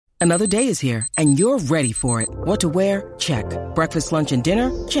Another day is here, and you're ready for it. What to wear? Check. Breakfast, lunch, and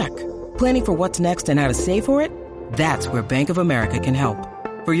dinner? Check. Planning for what's next and how to save for it? That's where Bank of America can help.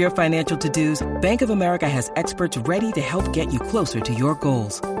 For your financial to-dos, Bank of America has experts ready to help get you closer to your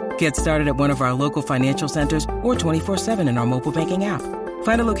goals. Get started at one of our local financial centers or 24/7 in our mobile banking app.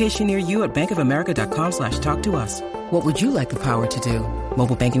 Find a location near you at bankofamerica.com/talktous. What would you like the power to do?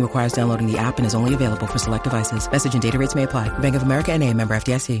 Mobile banking requires downloading the app and is only available for select devices. Message and data rates may apply. Bank of America N.A., member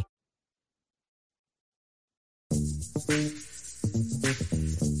FDIC.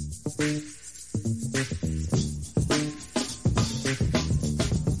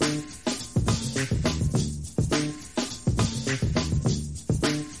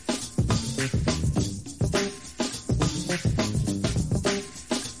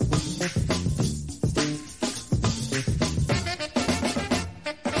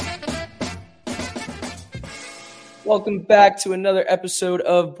 Welcome back to another episode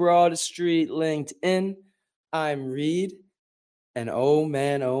of Broad Street Linc'd-In. I'm Reed, and oh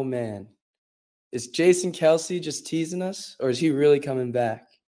man, is Jason Kelce just teasing us, or is he really coming back?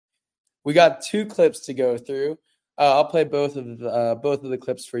 We got two clips to go through. I'll play both of the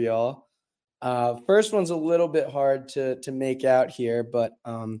clips for y'all. First one's a little bit hard to make out here, but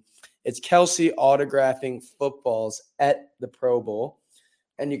it's Kelce autographing footballs at the Pro Bowl,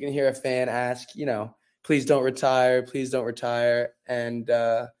 and you can hear a fan ask, please don't retire. Please don't retire. And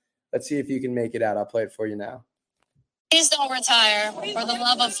let's see if you can make it out. I'll play it for you now. Please don't retire. For the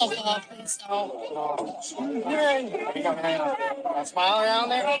love of football, please don't. Smile around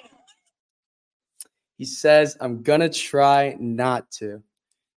there. He says, I'm going to try not to.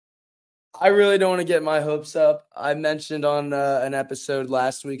 I really don't want to get my hopes up. I mentioned on an episode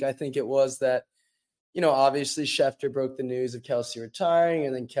last week, I think it was, that obviously Schefter broke the news of Kelce retiring,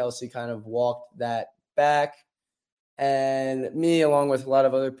 and then Kelce kind of walked that back. And me, along with a lot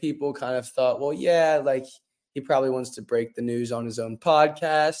of other people, kind of thought, well, yeah, like he probably wants to break the news on his own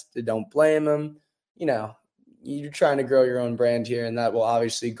podcast. I don't blame him. You're trying to grow your own brand here, and that will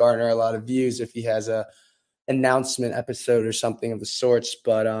obviously garner a lot of views if he has a announcement episode or something of the sorts.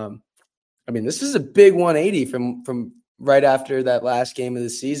 But this is a big 180 from right after that last game of the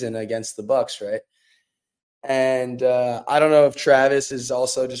season against the Bucs, right? And I don't know if Travis is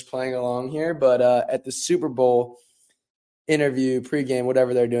also just playing along here, but at the Super Bowl interview, pregame,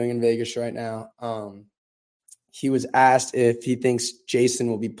 whatever they're doing in Vegas right now, he was asked if he thinks Jason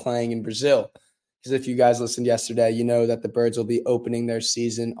will be playing in Brazil. Because if you guys listened yesterday, you know that the Birds will be opening their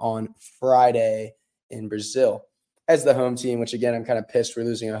season on Friday in Brazil as the home team, which, again, I'm kind of pissed we're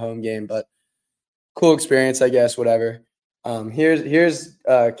losing a home game, but cool experience, I guess, whatever. Here's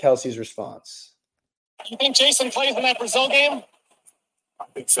Kelce's response. You think Jason plays in that Brazil game? I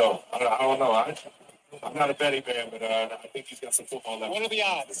think so. I don't know. I'm not a betting man, but I think he's got some football left. What are the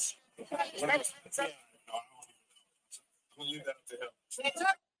odds? I'm going to leave that up to him.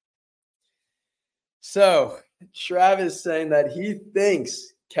 So Travis saying that he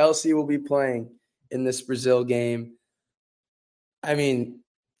thinks Kelce will be playing in this Brazil game. I mean,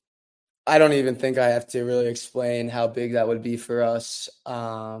 I don't even think I have to really explain how big that would be for us.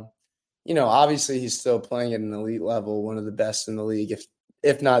 Obviously he's still playing at an elite level, one of the best in the league,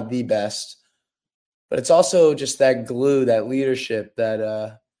 if not the best. But it's also just that glue, that leadership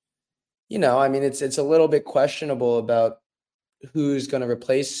that, it's a little bit questionable about who's going to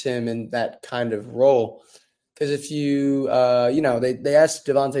replace him in that kind of role. Because if you, they asked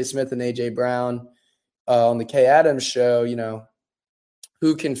Devontae Smith and A.J. Brown on the Kay Adams show,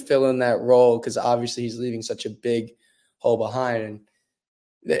 who can fill in that role, because obviously he's leaving such a big hole behind. And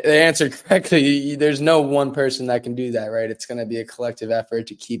they answered correctly. There's no one person that can do that, right? It's going to be a collective effort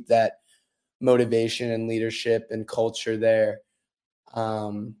to keep that motivation and leadership and culture there.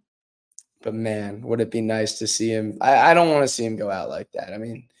 But man, would it be nice to see him? I don't want to see him go out like that. I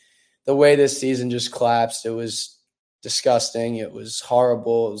mean, the way this season just collapsed, it was disgusting. It was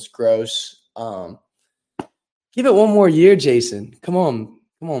horrible. It was gross. Give it one more year, Jason. Come on,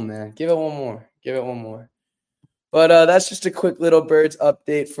 man. Give it one more. But that's just a quick little Birds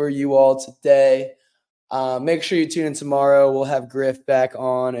update for you all today. Make sure you tune in tomorrow. We'll have Griff back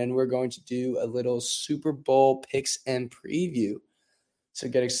on, and we're going to do a little Super Bowl picks and preview. So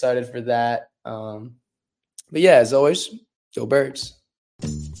get excited for that. But yeah, as always, go Birds.